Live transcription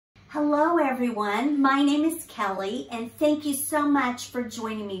Hello everyone, my name is Kelly and thank you so much for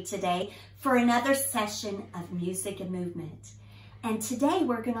joining me today for another session of Music and Movement. And today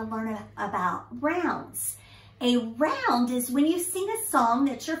we're going to learn about rounds. A round is when you sing a song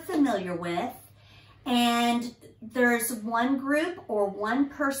that you're familiar with and there's one group or one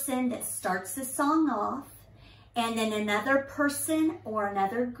person that starts the song off and then another person or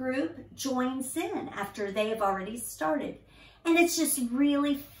another group joins in after they have already started. And it's just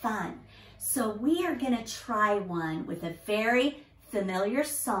really fun. So we are going to try one with a very familiar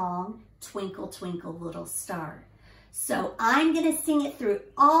song, Twinkle, Twinkle, Little Star. So I'm going to sing it through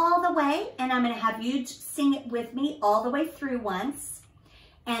all the way, and I'm going to have you sing it with me all the way through once.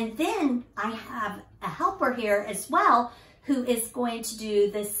 And then I have a helper here as well who is going to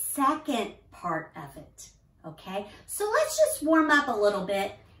do the second part of it. Okay, so let's just warm up a little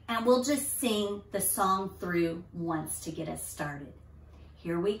bit. And we'll just sing the song through once to get us started.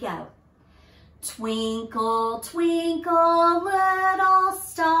 Here we go. Twinkle, twinkle, little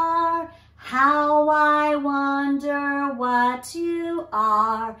star, how I wonder what you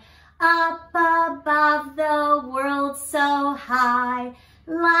are. Up above the world so high,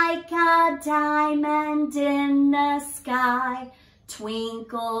 like a diamond in the sky.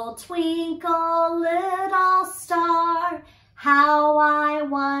 Twinkle, twinkle, little star, how I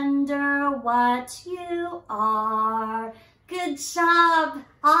wonder what you are. Good job.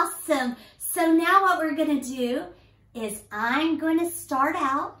 Awesome. So now what we're going to do is I'm going to start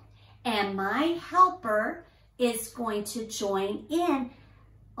out and my helper is going to join in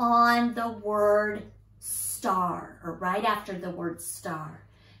on the word star or right after the word star.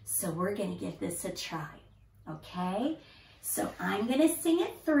 So we're going to give this a try. Okay? So I'm going to sing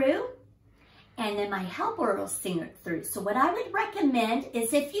it through. And then my helper will sing it through. So what I would recommend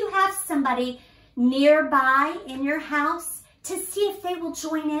is if you have somebody nearby in your house to see if they will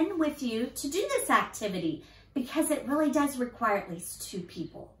join in with you to do this activity because it really does require at least 2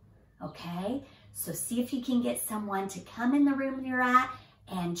 people, okay? So see if you can get someone to come in the room you're at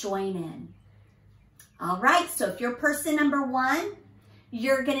and join in. All right, so if you're person number 1,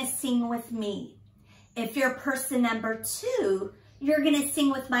 you're gonna sing with me. If you're person number 2, you're going to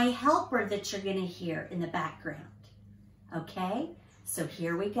sing with my helper that you're going to hear in the background. Okay? So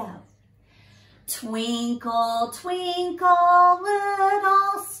here we go. Twinkle, twinkle,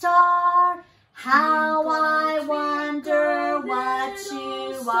 little star, how I wonder what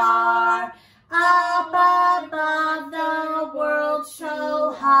you are. Up above the world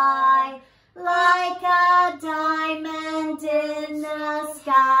so high, like a diamond in the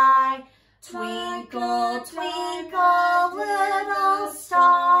sky. Twinkle, twinkle, little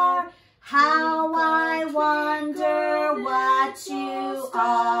star, how I wonder what you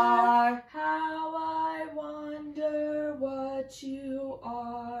are. How I wonder what you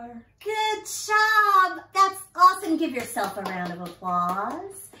are. Good job. That's awesome. Give yourself a round of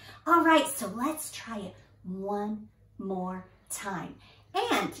applause. All right, so let's try it one more time.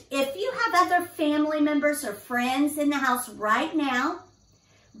 And if you have other family members or friends in the house right now,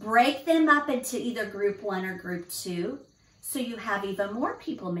 break them up into either group 1 or group 2 so you have even more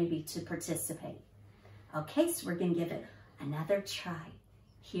people maybe to participate. Okay, so we're going to give it another try.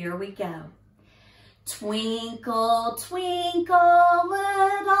 Here we go. Twinkle, twinkle,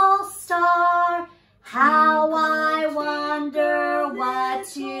 little star, how I wonder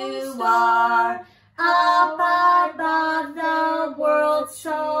what you are. Up above the world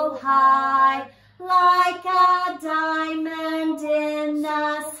so high, like a diamond in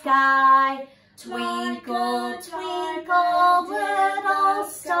the sky. Twinkle, twinkle, little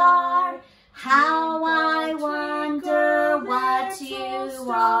star, how I wonder what you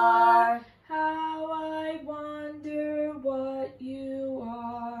are. How I wonder what you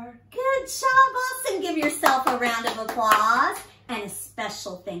are. Good job, awesome. Give yourself a round of applause. And a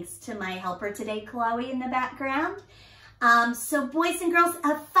special thanks to my helper today, Chloe, in the background. So boys and girls,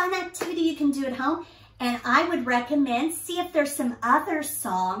 a fun activity you can do at home. And I would recommend, see if there's some other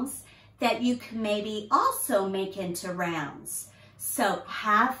songs that you can maybe also make into rounds. So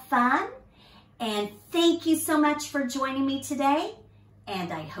have fun. And thank you so much for joining me today.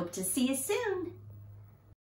 And I hope to see you soon.